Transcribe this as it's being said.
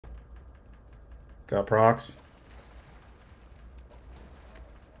Got procs.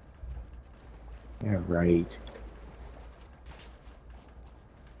 Yeah, right.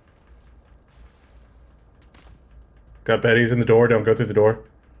 Got Betty's in the door. Don't go through the door.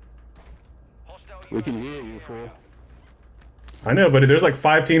 We can hear you, fool. I know, buddy. There's like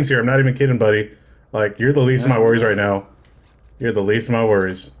 5 teams here. I'm not even kidding, buddy. Like, you're the least of my worries right now. You're the least of my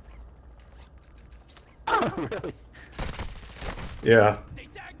worries. Really? Yeah.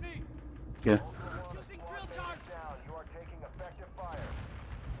 Yeah.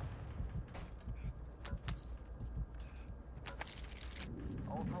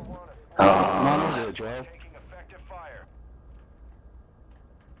 Mom, good, Joe.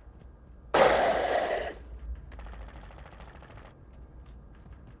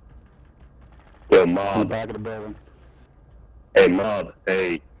 Yo, In the Mob. back of the building. Hey, Mob.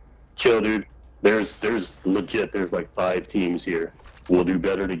 Hey, chill, dude. There's legit. There's like 5 teams here. We'll do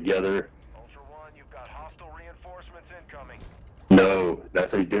better together. Ultra One, you've got hostile reinforcements incoming. No,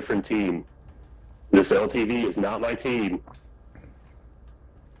 that's a different team. This LTV is not my team.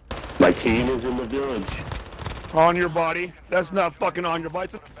 My team is in the village. On your body. That's not fucking on your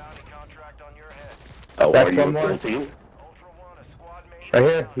body. Bounty contract on your head. Oh, That's are you one a more. full team? Ultra One, a squad mate. Right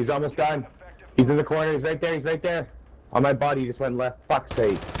here. He's almost done. He's in the corner. He's right there. He's right there. On my body. He just went left. Fuck's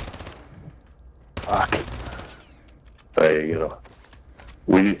sake. Fuck. There you go.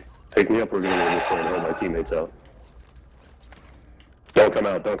 Pick me up. We're gonna win this one and hold my teammates out. Don't come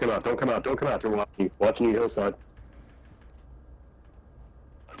out. Don't come out. Don't come out. Don't come out. They're watching you hillside.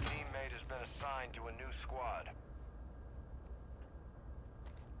 A teammate has been assigned to a new squad.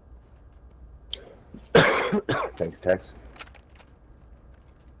 Thanks, Tex.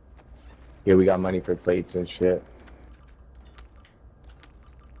 Yeah, we got money for plates and shit.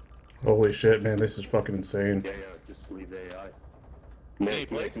 Holy shit, man. This is fucking insane. Yeah, just leave the AI. Any Nick,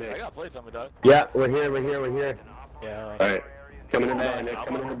 plates? Nick, I Nick. got plates on me, dog. Yeah, we're here. We're here. We're here. Yeah. Alright. Coming in by, Nick.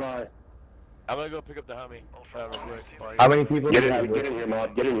 Coming in by. I'm gonna go pick up the Hummy. Real quick. How many people Get do you have? in here,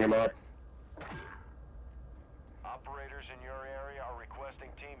 Mob. Get in here, Mob. Operators in your area are requesting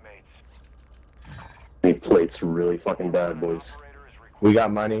teammates. Need plates really fucking bad, boys. Operator is requesting We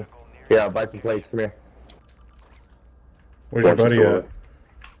got money. Here, I'll buy some plates. Come here. Where's your buddy at?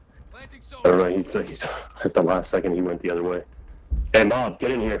 I don't know, he at the last second he went the other way. Hey, Mob,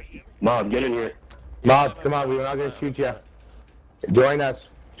 get in here. Mob, get in here. Mob, come on. We're not gonna shoot you. Join us.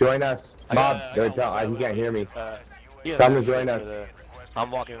 Join us. Mob, he can't hear me. Yeah, Come to join us.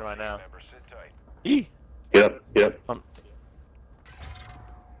 I'm walking in right now. member. Sit tight. Eee. Yep.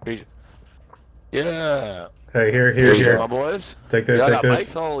 Yeah. Hey, here's My your. boys. Take this, Yeah, I take got mics.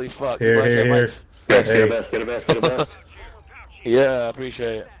 this. Holy fuck. Here, You guys here, got here. mics? Guys, Hey. get a vest, get a vest, get a vest. Yeah, I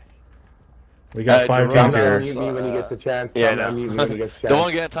appreciate it. We got 5 Jerome, teams here. Unmute me when you get the chance. Yeah, Unmute me when you get the The chance.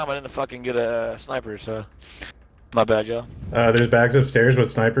 one getting time I didn't fucking get a sniper, so my bad, y'all. There's bags upstairs with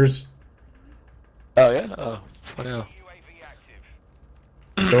snipers. Oh yeah. Oh, fuck yeah. UAV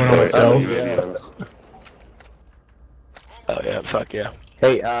active. Going on myself. Yeah. Oh yeah. Fuck yeah.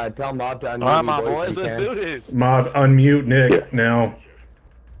 Hey, tell Mob to unmute All right, me, my boys, boys, if you let's can. do this. Mob, unmute Nick Yeah. now.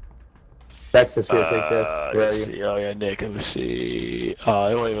 Texas here, take this. Where are Let's you? see. Oh yeah, Nick. Let me see. Oh,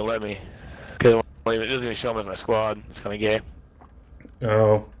 it won't even let me. Okay, it doesn't even show me as my squad. It's kind of gay.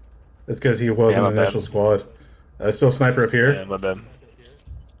 Oh, it's because he wasn't Yeah, in my the initial bad. squad. Still sniper up here. Yeah, my bad.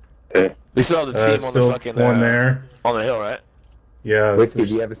 Okay. We still have the team on Still the fucking one there. on the hill, right? Yeah, Whiskey, there's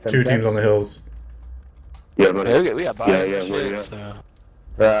do you have a 2 teams Semtex? on the hills. Yeah, buddy. Yeah, we got buy Yeah, and yeah, where shit. you at?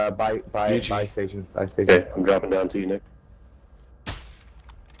 So. Buy GG. station. Buy station. Okay, I'm dropping down to you, Nick.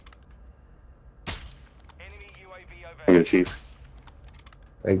 Enemy UAV I over. got Chief.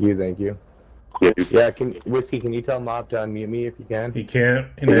 Thank you, thank you. Yeah, dude. Yeah, Whiskey, can you tell Mob to unmute me if you can? He can't.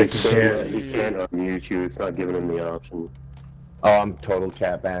 Nick, he can't. He can't unmute you. It's not giving him the option. Oh, I'm total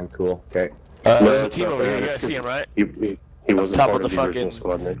chat ban. Cool. Okay. No, There's a it's team not over here. bad. You It's guys see him, right? He wasn't Top part of of the the original fucking-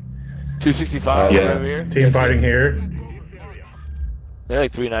 squad, Nick. 265 Yeah. over here. Team fighting here. They're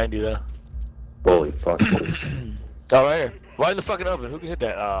like 390 though. Holy fuck, boys. Oh, right here. Why in the fucking open? Who can hit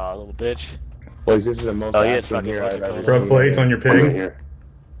that? Ah, little bitch. Boys, this is the most Oh, yeah, it's action fucking here what's I've it ever called? Broke seen. plates on your One right pig. here.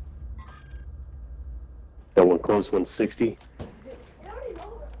 Got one close, 160.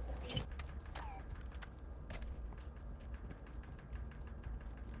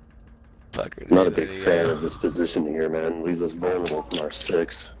 Fucker. Not a big fan of this position here, man. Leaves us vulnerable from our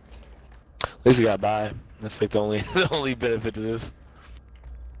 6. At least we got by. That's like the only the only benefit to this.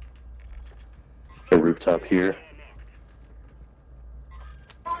 A rooftop here.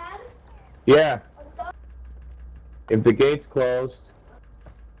 Yeah. If the gate's closed.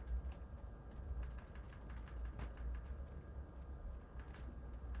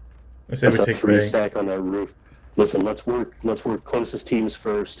 I say That's we a take 3 Bay. stack on that roof. Listen, let's work closest teams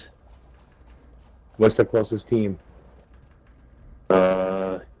first. What's the closest team?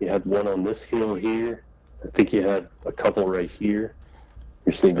 You had one on this hill here. I think you had a couple right here.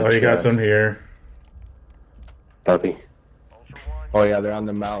 You just need to Oh, you got check. some here. Copy. Oh yeah, they're on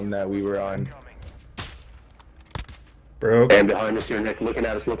the mountain that we were on. Broke. And behind us here, Nick, looking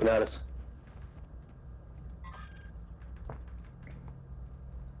at us, looking at us.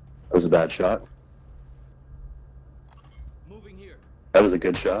 That was a bad shot. Moving here. That was a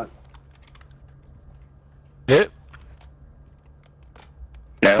good shot. Hit.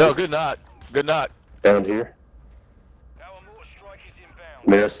 Down, No, good knock. Good knock. down here. Alamua strike is inbound.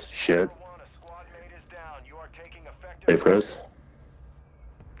 Missed. Shit. Ultra One, a squad mate is down. You are taking effective. Hey, Chris.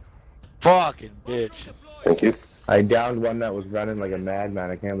 Fucking bitch. Thank you. I downed one that was running like a madman.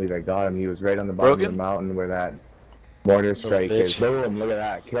 I can't believe I got him. He was right on the bottom of Broken? the mountain where that mortar strike is. bitch. Boom, look at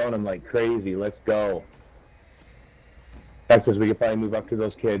that. Killing him like crazy. Let's go. Texas, we could probably move up to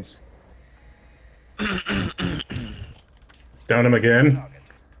those kids. Downed him again.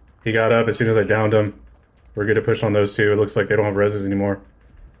 He got up as soon as I downed him. We're good to push on those two. It looks like they don't have reses anymore.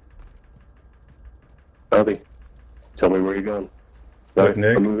 Copy. Tell me where you're going. With Alright,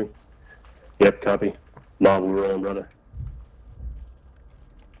 Nick? I'm moving. Yep, copy. Mom, we're rolling, brother.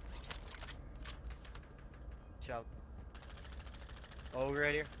 Ciao. Oh, we're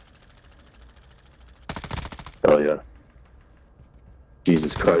right here. Oh yeah.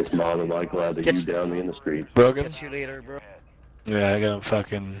 Jesus Christ, Mom, am I glad that you downed me in the street. Broken? Catch you later, bro. Yeah, I got him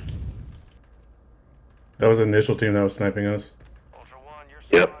fucking. That was the initial team that was sniping us. Ultra One, your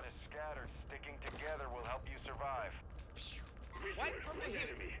Yep. squad is scattered. Sticking together will help you survive.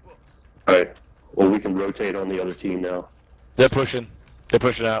 Alright. Well, we can rotate on the other team now. They're pushing. They're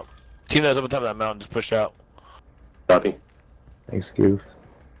pushing out. Team that's up on top of that mountain just pushed out. Copy. Thanks, Goof.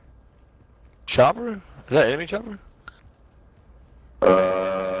 Chopper? Is that enemy chopper?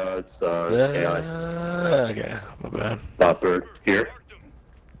 It's AI. Okay, my bad. Not bird. Here.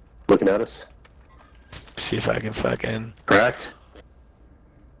 Looking at us. See if I can fucking. Cracked.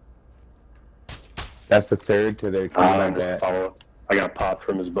 That's the third to their team, I Just bet. follow up. I got popped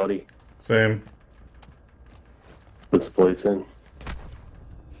from his buddy. Same. Puts the plates in.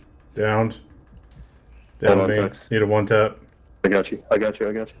 Downed. Hold Downed on, me. Tex. Need a one tap. I got you. I got you.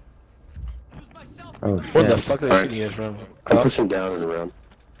 I got you. Oh, What the shit. fuck are they Alright. shooting us from? I'm Up? pushing down and around.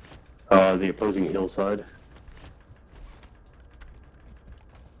 The opposing hillside.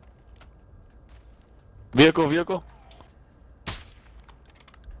 Vehicle.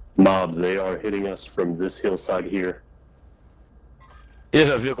 Mob, they are hitting us from this hillside here. There's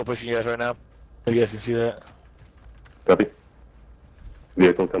a vehicle pushing you guys right now. You guys can see that. Copy.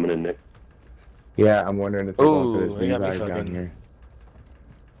 Vehicle coming in, Nick. Yeah, I'm wondering if they're going Ooh, for they this got me guy down fucking- here.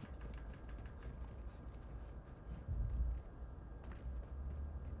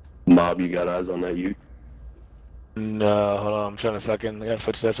 Mob, you got eyes on that ute? No, hold on. I'm trying to fucking. I got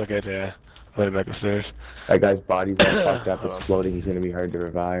footsteps. Okay, yeah. I'm headed back upstairs. That guy's body's all fucked up, Hold on. exploding. He's gonna be hard to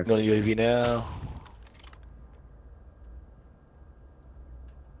revive. Going to UAV now.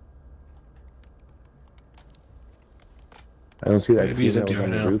 I don't see that Maybe team he's that was empty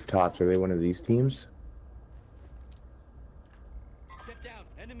on right the now. rooftops. Are they one of these teams? Get down.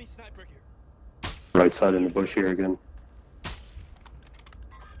 Enemy sniper here. Right side in the bush here again.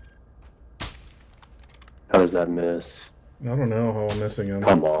 How does that miss? I don't know how I'm missing him.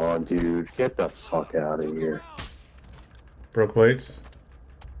 Come on, dude. Get the fuck out of here. Broke plates.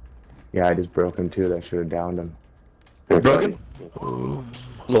 Yeah, I just broke him too. That should have downed him. Here, Broken? buddy. Ooh,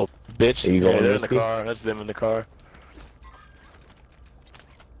 little bitch. Are you Yeah, going they're in the risky? car. That's them in the car.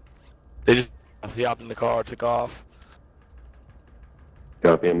 They just he hopped in the car, took off.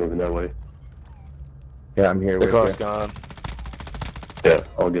 Copy, I'm moving that way. Yeah, I'm here The with car's you. gone. Yeah,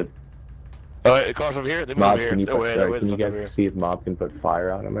 all good. Alright, the car's over here. They moved Mob, over here. can you, No way, sorry, no way. can you Over guys here. see if Mob can put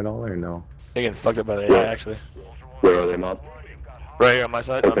fire on him at all or no? They're getting fucked up by the Yeah. AI, actually. Where are they, Mob? Right here on my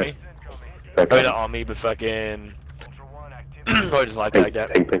side, on Okay. me. I Okay. mean, not on me, but fucking. Ultra One, activity. Or just like Ping,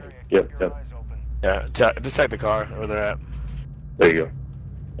 that. ping, ping. Yep, yep. Eyes open. Yeah, just check the car where they're at. There you go.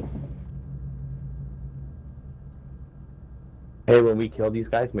 Hey, when we kill these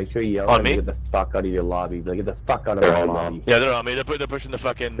guys, make sure you yell On at them me? to get the fuck out of your lobby. Like, get the fuck out of They're my on lobby. Mob. Yeah, they're on me. They're pushing the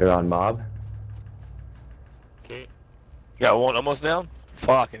fucking. They're on Mob? Okay. Got one almost down?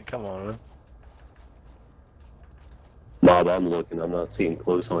 Fucking, come on, man. Mob, I'm looking. I'm not seeing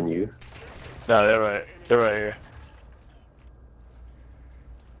close on you. No, they're right. They're right here.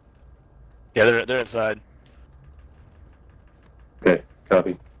 Yeah, they're inside. Okay,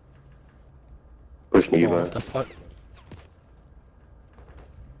 copy. Pushing you, What man. the fuck?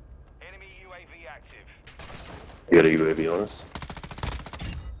 UAV active. You got a UAV on us?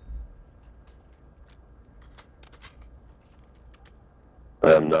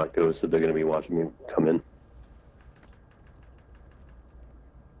 I am not ghosted. They're going to be watching me come in.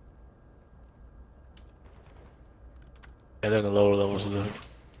 Yeah, they're in the lower levels of the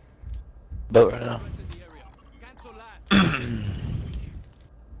boat right now.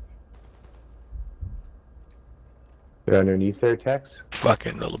 They're underneath there, Tex?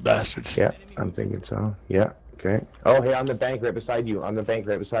 Fucking little bastards. Yeah, I'm thinking so. Yeah, okay. Oh, hey, on the bank right beside you. On the bank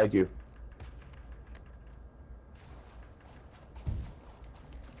right beside you.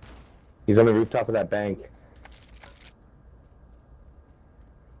 He's on the rooftop of that bank.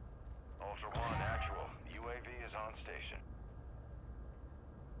 Ultra One, actual. UAV is on station.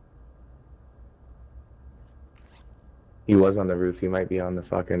 He was on the roof. He might be on the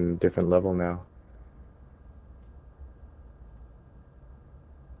fucking different level now.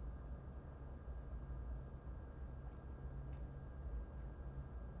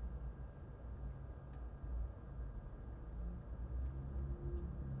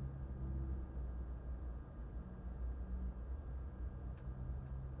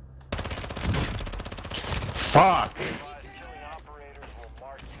 Fuck! Killing operators will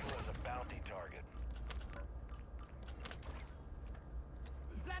mark you as a bounty target.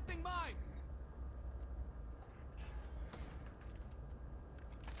 Planting mine!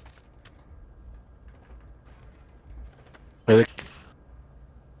 Really?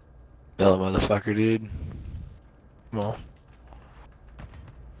 Hell, motherfucker, dude. Come on.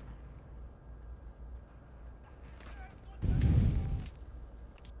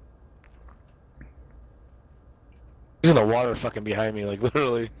 He's in the water fucking behind me, like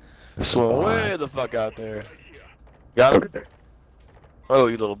literally. Swim way the fuck out there. Got him? Oh,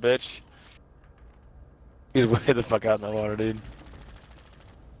 you little bitch. He's way the fuck out in the water, dude.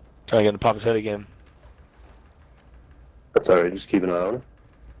 Trying to get him to pop his head again. That's alright, just keep an eye on him.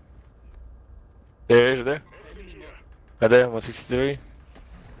 There he is, right there. Right there, 163.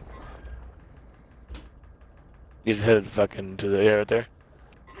 He's headed fucking to the air right there.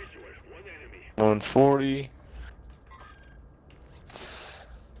 140.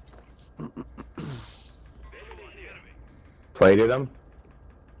 Plated him.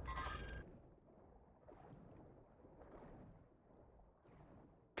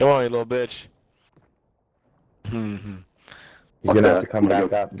 Come on, you little bitch. He's gonna have to come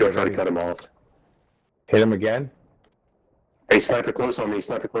back up. Go try to cut him off. Hit him again. Hey, sniper close on me,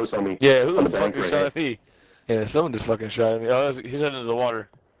 sniper close on me. Yeah, who On the the fuck bank just right shot at me? Yeah, someone just fucking shot at me. Oh, he's heading into the water.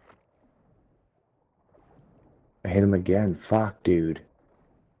 I hit him again. Fuck, dude.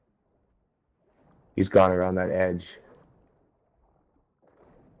 He's gone around that edge.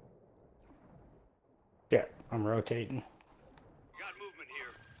 Yeah, I'm rotating. Got movement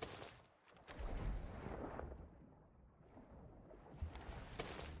here.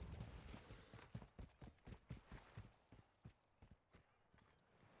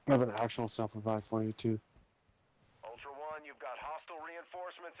 I have an actual self-revive for you too. Ultra One, you've got hostile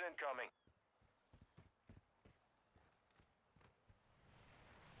reinforcements incoming.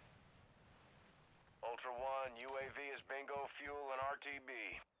 Ultra One, UAV is bingo, fuel, and RTB.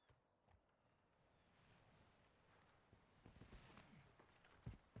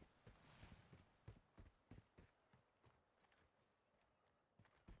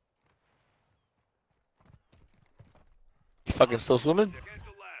 You fucking still swimming?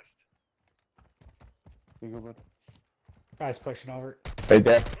 Here you go, bud. Guy's pushing over. Right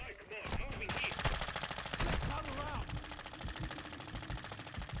there.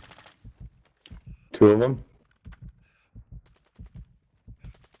 Two of them.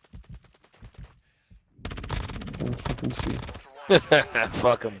 Don't fucking see.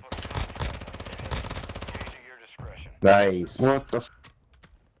 Fuck him. Case at your discretion. Nice. What the f?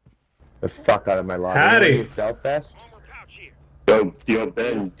 The fuck out of my lobby. Howdy. Stealth vest? Yo,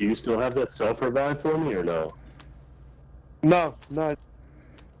 Ben, do you still have that self-revive for me or no? No, no.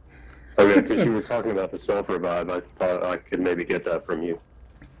 Okay, because you were talking about the self-revive, I thought I could maybe get that from you.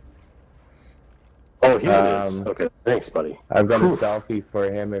 Oh, here it is. Okay, thanks, buddy. I've got a selfie for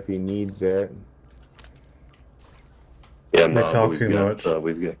him if he needs it. Yeah, They no, talk we've too got, much.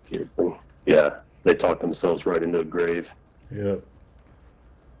 we've got kids. Yeah, they talk themselves right into a grave. Yep.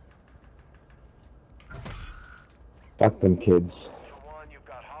 Fuck them kids. Ultra One, you've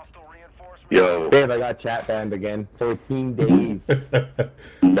got hostile reinforcements. Yo, Babe, I got chat banned again. 14 days.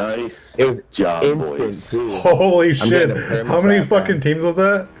 nice It was job, instant boys. too. Holy shit! getting a permit How many back, fucking man. teams was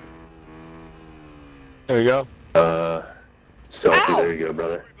that? There we go. Selfie, there you go,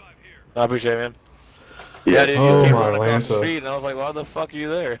 brother. I appreciate it, man. Yes. Yeah, dude, you Oh, just came my running across the Lanta. street, and I was like, why the fuck are you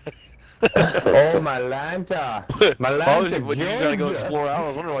there? Oh, my Lanta. My Lanta. When you gotta go Georgia. explore out, I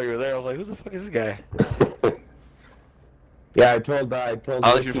was wondering why you were there. I was like, who the fuck is this guy? Yeah, I told I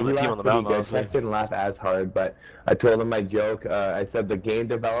like you from the he team laughed on the pretty mountain, good. honestly. Tech didn't laugh as hard, but I told him my joke. I said the game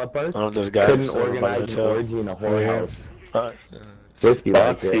developers I don't know if there's guys couldn't still by the organize an hotel. orgy in a Over here. whorehouse. Whiskey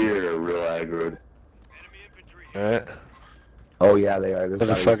Bots liked it. here are real aggroed. Alright. Oh yeah, they are. There's There's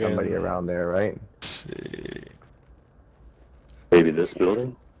a gotta be fucking- somebody around there, right? Let's see. Maybe this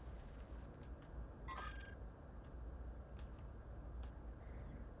building?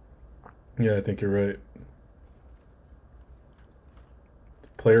 Yeah, I think you're right.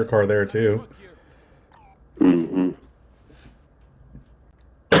 Player car there too. Mm-hmm.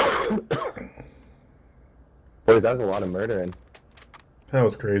 Boys, that was a lot of murdering. That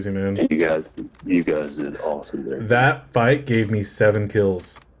was crazy, man. You guys did awesome there. That fight gave me 7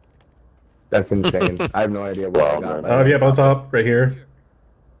 kills. That's insane. I have no idea what I Wow, got. man. Oh, yep, on top, right here.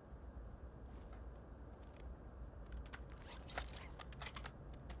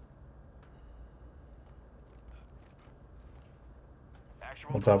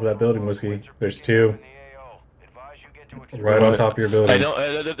 On top of that building, Whiskey. There's 2. Right on top of your Hey, building.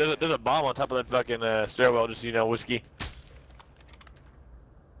 no, there's a bomb on top of that fucking stairwell, just so you know, Whiskey.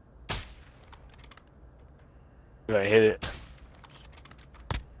 I hit it.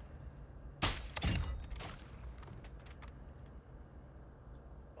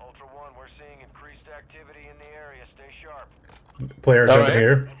 Ultra One, we're seeing increased activity in the area. Stay sharp. Player All jumping right.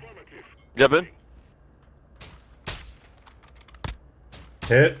 here. Jump in.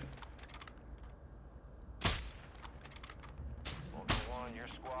 Hit. Ultra One, your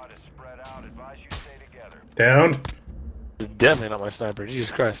squad is spread out. Advise you stay together. Downed. Definitely not my sniper.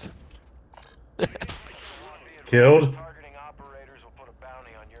 Jesus Christ. Killed. Targeting operators will put a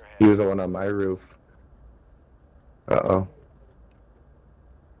bounty on your head. He was the one on my roof. Uh-oh.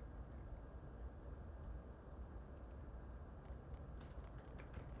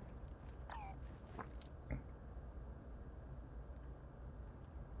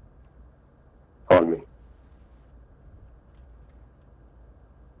 On me.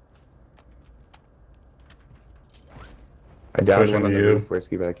 I downed Pushing one on the you. roof,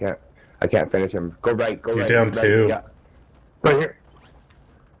 Whiskey, but I can't finish him. Go right, go You're right. down right, 2. Yeah. Right here.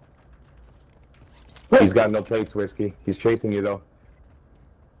 He's got no plates, Whiskey. He's chasing you, though.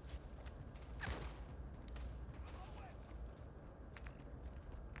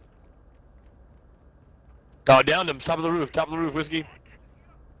 Oh, downed him. Top of the roof, Whiskey.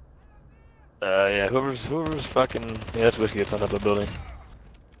 Yeah, whoever's fucking... Yeah, that's Whiskey that's on top of the building.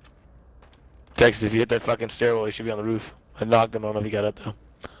 Texas, if you hit that fucking stairwell, he should be on the roof. I knocked him. I don't know if he got up, though.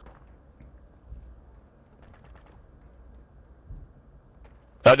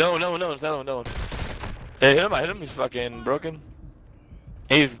 Oh, no, it's that one. Hey, hit him, he's fucking broken.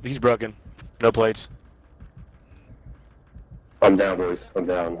 He's broken. No plates. I'm down, boys. I'm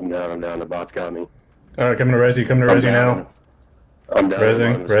down. The bot's got me. Alright, coming to res you. Coming to res you now. I'm down.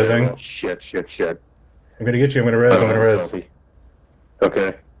 Resing, I'm on the resing. stairwell. Shit. I'm gonna get you. I'm gonna res. I'm gonna res. Stealthy.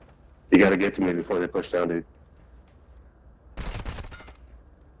 Okay. You gotta get to me before they push down, dude.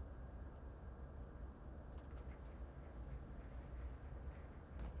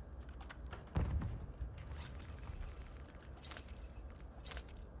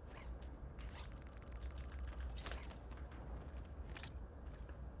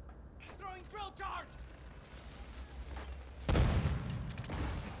 Throwing drill charge!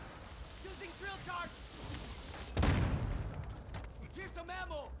 Using drill charge! Here's some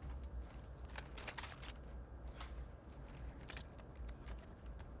ammo!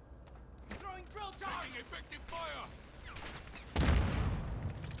 Throwing drill charge! Taking effective fire!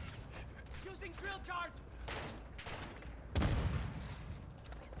 Using drill charge!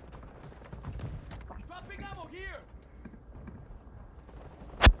 Dropping ammo here!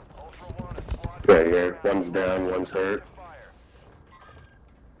 Ultra One, a squad. Right here. One's down, one's hurt. Fire.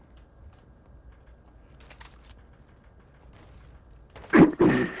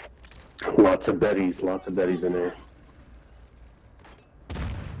 Lots of Betties in there.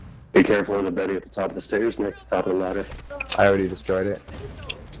 Be careful of the Betty at the top of the stairs, Nick. Top of the ladder. I already destroyed it.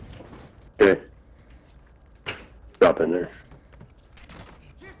 Okay. Drop in there.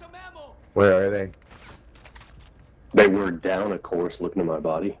 Here's some ammo! Where are they? They were down, of course, looking at my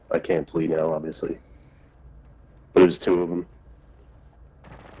body. I can't plead now, obviously. But it was 2 of them.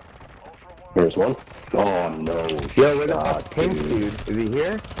 Here's one. Oh, no. Yo, where the shot, fuck Pink, dude. dude? Is he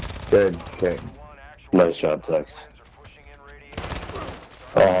here? Good. Okay. Nice job, Tex.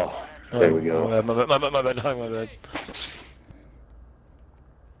 Oh, there we go. My bad.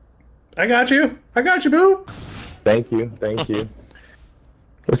 I got you, boo. Thank you.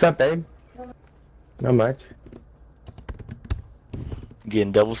 What's up, babe? Not much.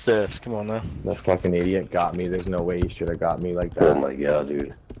 Getting double steps. Come on now. That fucking idiot got me. There's no way he should have got me like Oh that. my god,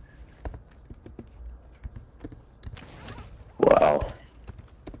 dude. Wow.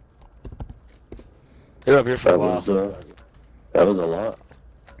 They're up here for a That while. was a lot.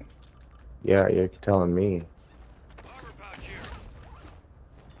 Yeah, you're telling me.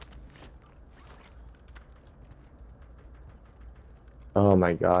 Oh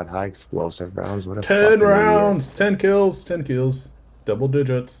my god, high explosive rounds. What a 10 fucking rounds, 10 kills, 10 kills. Double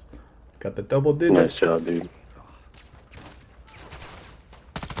digits. Got the double digits. Nice job, dude.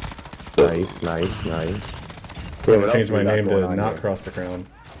 Idiot. Nice. I'm Yeah, gonna what change else my we got name going to on Not here? Cross the Crown.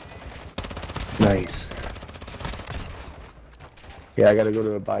 Nice. Yeah, I gotta go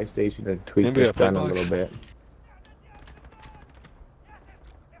to a buy station and tweak Maybe this a play gun a box? little bit.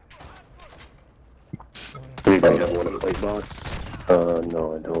 Anybody got one in the plate box?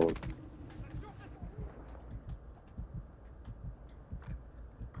 No, I don't.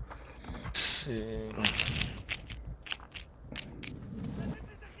 Let's see.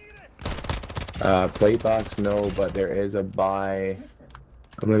 Plate box, no, but there is a buy.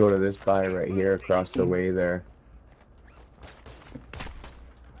 I'm gonna go to this buy right here across the way there.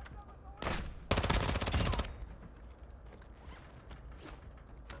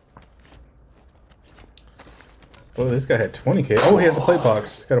 Oh, this guy had 20k. Oh, he has a plate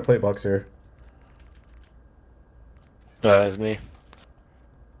box. Got a plate box here. That's me.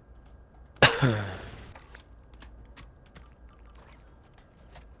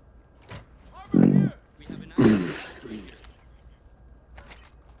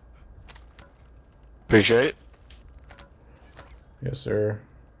 Appreciate it. Yes, sir.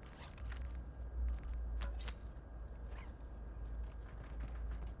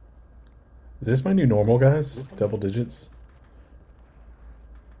 Is this my new normal, guys? Double digits?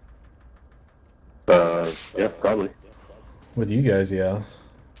 Yeah, probably. With you guys, yeah.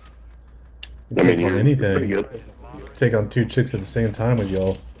 I mean, Take on you're anything. pretty good. Take on 2 chicks at the same time with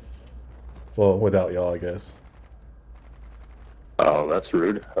y'all. Well, without y'all, I guess. Oh, that's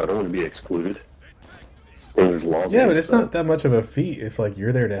rude. I don't want to be excluded. There's laws. Yeah, but against it's not that much of a feat if, like,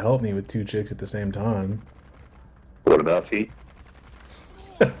 you're there to help me with 2 chicks at the same time. What about feet?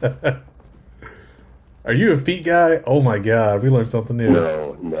 Are you a feet guy? Oh my god, we learned something new.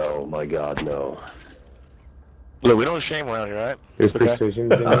 No, my god, no. Look, we don't shame around here, right? There's Okay.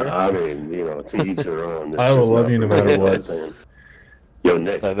 precisions in here. I mean, you know, to each their own. It's I will just love not you no for me, matter you know what. I'm saying? Yo,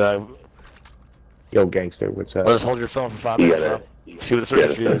 Nick, Yo, gangster, what's up? Let us hold your phone for 5 you minutes. gotta, bro. See what the you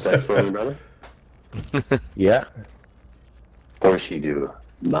gotta search send a is. text for me, brother? Yeah, Of course you do.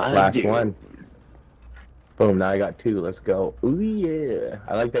 My last dude. one. Boom, now I got 2. Let's go. Ooh, yeah.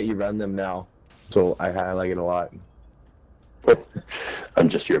 I like that you run them now. So I like it a lot. I'm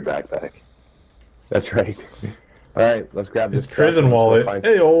just your backpack. That's right. Alright, let's grab His this prison truck and let's go wallet. find-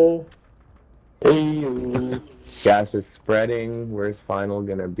 Hey-oh. Hey, Gas is spreading. Where's final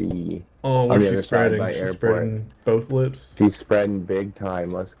gonna be? Oh, On what's the she other side spreading? by She's airport. spreading both lips. She's spreading big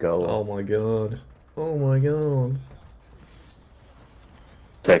time. Let's go. Oh my god. Oh my god.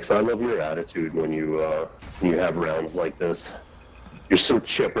 Tex, I love your attitude when you have rounds like this. You're so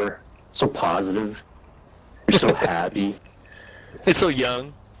chipper, so positive. You're so happy. It's so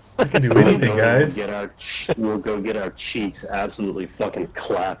young. I can do anything, guys. We'll go get our cheeks absolutely fucking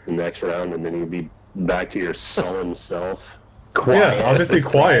clapped the next round, and then you'll be back to your sullen self. Yeah, I'll just be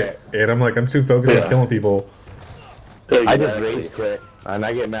quiet. And I'm like, I'm too focused on Yeah. killing people. I just Exactly. rage quit. And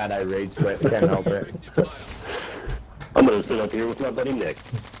I get mad, I rage quit. Can't help it. I'm gonna sit up here with my buddy Nick.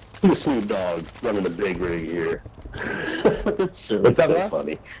 Who's Snoop Dogg running the big rig here? It's so What's up, Rob?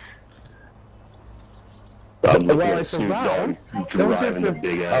 funny. I'm looking Well, at it's Snoop around. Dogg Don't driving the just-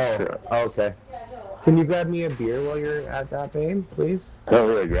 big ass truck. Oh, okay. Can you grab me a beer while you're at that game, please?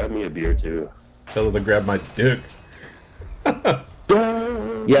 Oh, yeah, grab me a beer too. Tell her to grab my dick.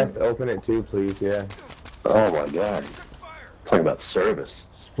 Yes, open it too, please, yeah. Oh my god. Talking about service.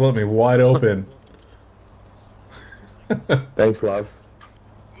 Split me wide open. Thanks, love.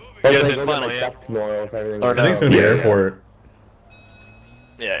 You guys Hopefully I hit go get final my yet? truck tomorrow if everything Or I think it's no. in the Yeah, airport.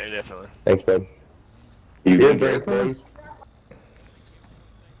 Yeah, definitely. Thanks, babe. You Beer gonna break, get it? please.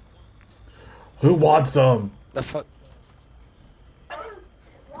 Who wants some? The fuck?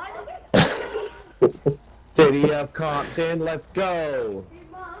 City of Compton, let's go!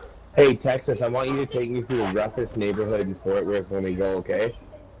 Hey, Texas, I want you to take me through the roughest neighborhood in Fort Worth when we go, okay?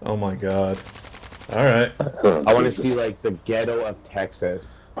 Oh my god. Alright. Oh, I want to Jesus. see, like, the ghetto of Texas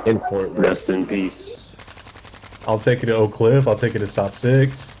in Fort Worth. Rest in peace. I'll take you to Oak Cliff. I'll take you to Stop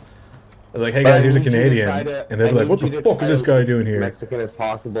 6. I was like, hey But I guys, here's a need you to Canadian. try to- And they'd be I like, what need the you to fuck is try this to guy be doing here? Mexican as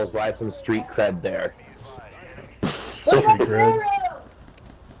possible, so I have some street cred there. Street cred.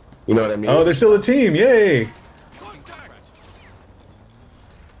 You know what I mean? Oh, they're still a team, yay!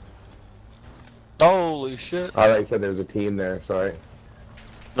 Holy shit. I thought you said there was a team there, sorry.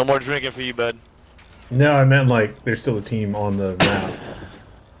 No more drinking for you, bud. No, I meant like, there's still a team on the map.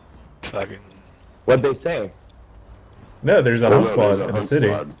 Fucking. What'd they say? No, there's a Oh, hunt no, squad there's a in the hunt city.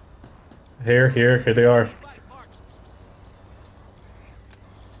 squad. Here they are.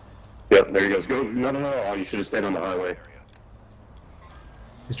 Yep, there he goes. Go. No, no, no. Oh, you should have stayed on the highway.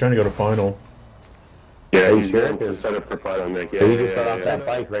 He's trying to go to final. Yeah, Are you he's sure? going to set up for final, Nick. Yeah, He yeah, just got yeah, off yeah. that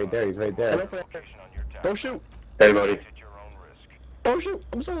bike right there, he's right there. Don't shoot! Hey, buddy. At your own risk. Don't shoot!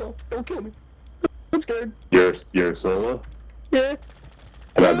 I'm solo! Don't kill me! I'm scared! You're solo? Yeah!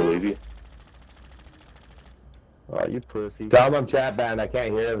 And I believe you. Oh, you pussy. Tell him I'm chat banned, I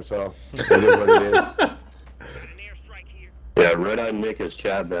can't hear him, so it is what it is. Yeah, Red Eye Nick is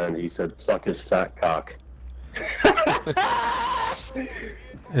chat banned. He said, suck his fat cock.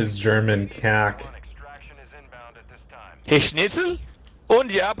 His German cack. Extraction is inbound at this time. Hey, Schnitzel?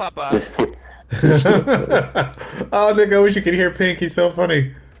 Und ja, Papa. Oh, Nick, I wish you could hear Pink. He's so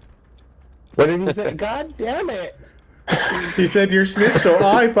funny. What did he say? God damn it! He said, you're schnitzel.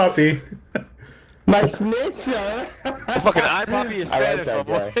 Aye, puppy. My schnitzel! Fucking eye poppy is I like Spanish, that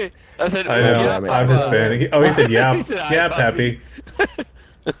my boy. I said, I know. yeah, I'm Papa. Hispanic. He said, yeah. He said, "Aye, Yeah, puppy."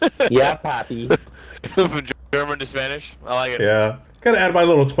 pappy. Yeah, Poppy. From German to Spanish. I like it. Yeah. Gotta add my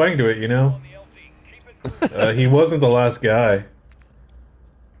little twang to it, you know? He wasn't the last guy.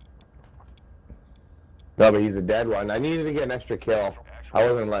 No, but he's a dead one. I needed to get an extra kill. I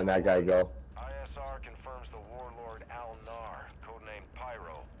wasn't letting that guy go. ISR confirms the warlord Al Nar, codenamed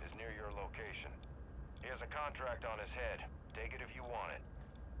Pyro, is near your location. He has a contract on his head. Take it if you want it.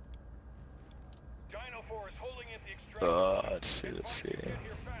 Dino 4 is holding at the extraction. Let's see. Get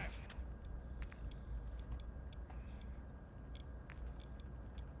here fast.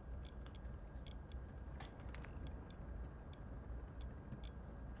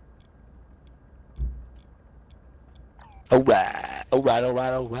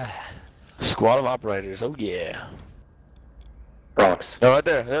 Alright. Squad of operators, oh yeah. Rocks. Oh, right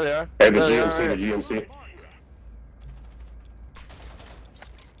there, there they are. Hey, the There they are, GMC, right the here. GMC.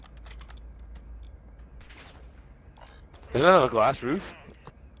 Isn't that a glass roof?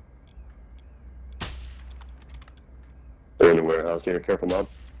 They're in the warehouse here. Careful, Mob.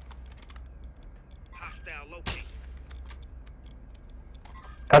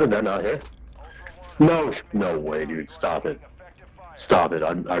 How did that not hit? No, no way, dude. Stop it. Stop it.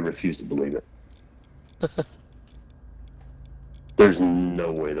 I refuse to believe it. There's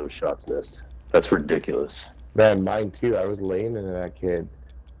no way those shots missed. That's ridiculous. Man, mine too. I was laying into that kid.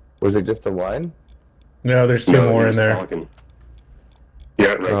 Was it just the one? No, there's two No, he more in was there. talking.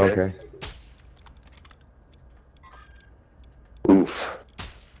 Yeah, right Oh, there. okay. Oof.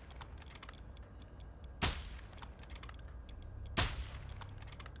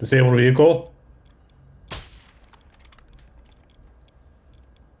 Disabled vehicle.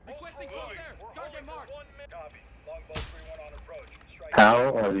 Requesting close air. Target marked.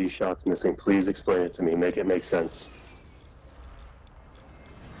 How are these shots missing? Please explain it to me. Make it make sense.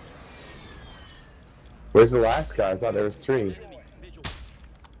 Where's the last guy? I thought there was 3.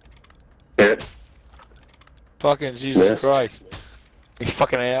 Hit. Fucking Jesus Missed. Christ. He's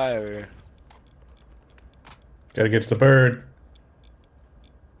fucking AI over here. Gotta get to the bird.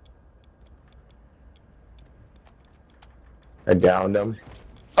 I downed him.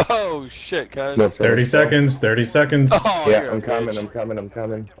 Oh shit, guys. No 30 still. seconds. 30 seconds. Oh, Yeah, you're a I'm coming, bitch. I'm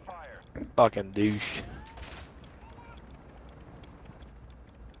coming. Fucking douche.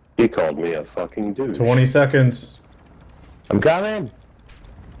 He called me a fucking douche. 20 seconds. I'm coming!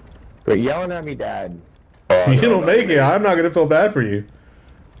 Quit yelling at me, Dad. Oh, You no, don't no, make it. no. I'm not gonna feel bad for you.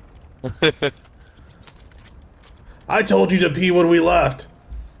 I told you to pee when we left.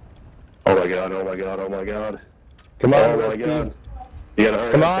 Oh my god, oh my god, oh my god. Come on, Oh my let's god. go. You gotta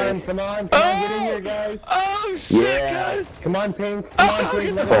hurry Come up, on, Pink. come on, get in here, guys. Oh shit, Yeah. guys. Come on, Pink. Come on,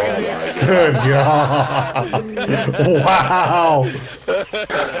 Pink. get Let the me Good God. Wow.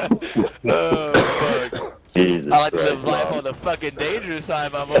 Oh fuck. Jesus I like to Christ, live life Mom. on the fucking dangerous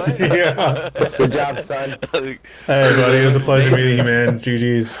side, my boy. Yeah. Good job, son. Hey, buddy. It was a pleasure meeting you, man.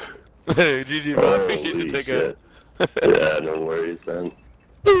 GG's. GG, bro. I appreciate Holy you taking shit. Yeah, no worries, man.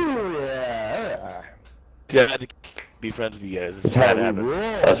 Ooh, yeah. Yeah, I had to be friends with you guys. It's That's had how to we happen.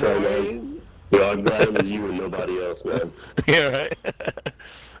 roll, That's right, boys. man. Yo, I'm glad it was you and nobody else, man. Yeah, right?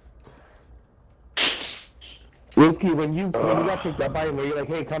 Whiskey, when you got picked up by him, were you like,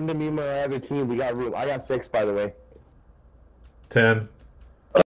 hey, come to me and my other team, we got room. I got 6, by the way. 10.